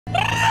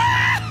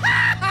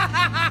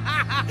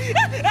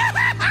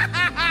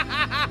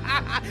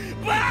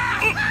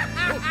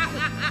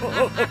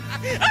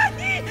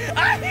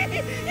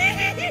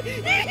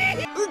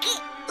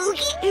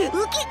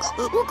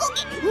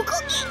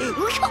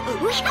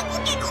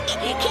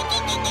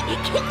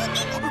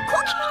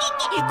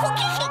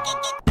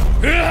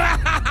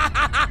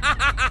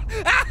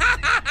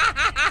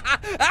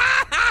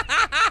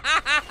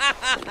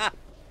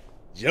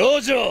ジ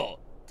ョジョ、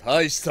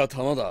大した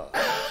玉だ。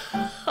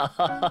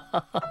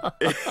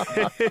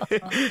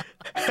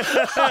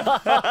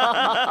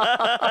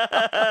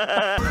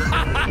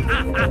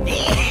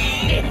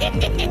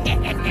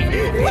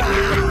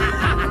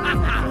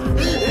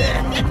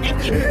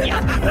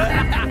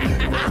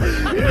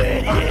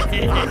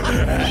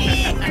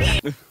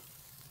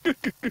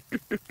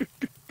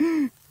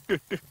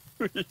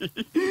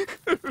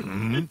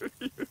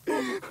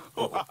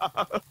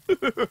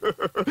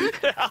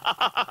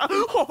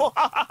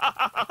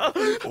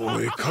お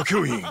い、歌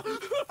教員、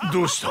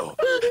どうした？お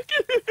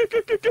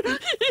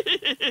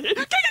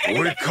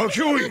い、歌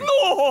教員、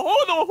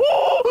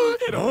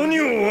何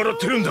を笑っ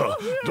てるんだ。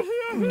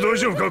大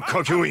丈夫か、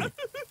歌教員。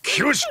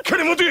気をしっか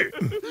り持て。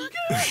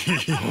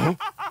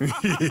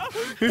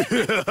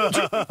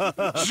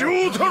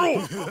丈太郎、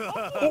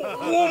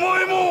お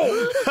前も。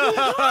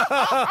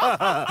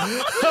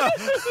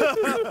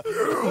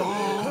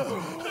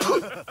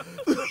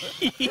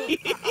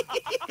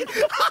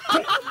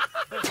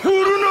ポ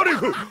ルナレ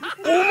フ、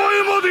お前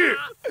まで。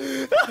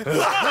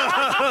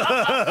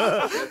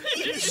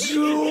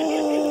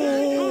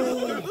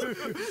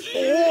オ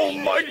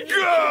ーマイ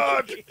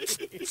ガー！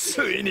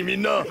ついにみ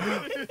んな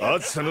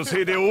暑さの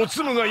せいでお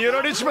つむがや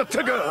られちまっ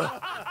た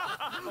か。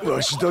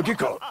わしだけ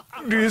か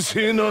冷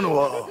静なの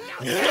は。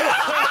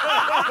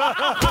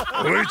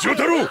おい丈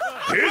太郎、冷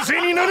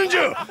静になるんじ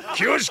ゃ。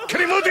気をしっか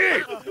り持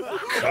て。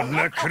こん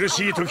な苦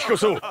しい時こ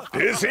そ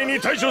冷静に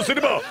対処す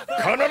れば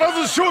必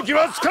ず勝機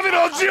はつかめる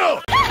はずや。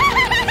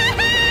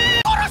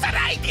殺さ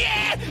ないで、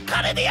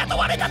金で雇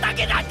われただ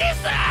けなんで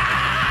す。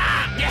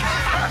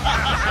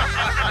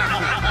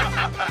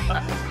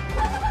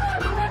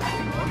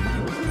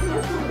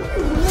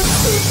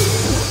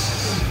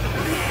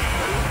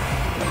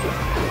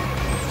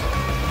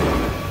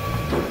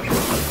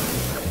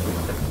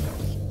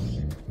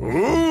おお、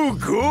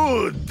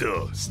ゴッ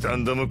ド。スタ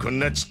ンドもこん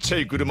なちっちゃ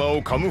い車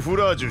をカムフ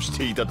ラージュし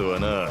ていたとは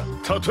な。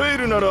例え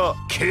るなら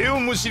毛を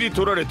むしり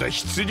取られた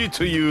羊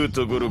という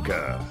ところ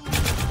か。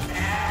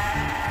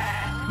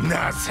情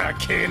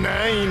け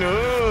ないの。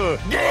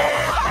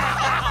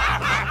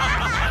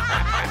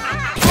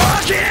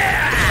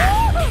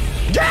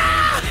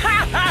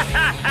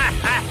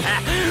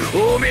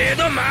おめえ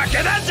の負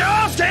けだ、ジョ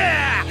ースケ。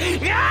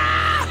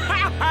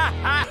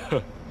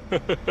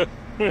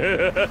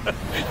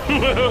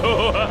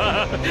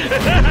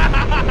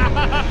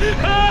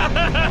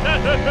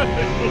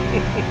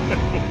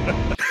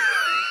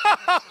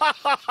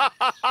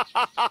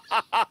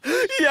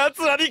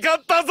奴らに勝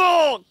ったぞ。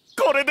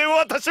これで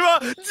私は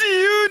自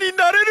由に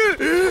なれ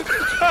る。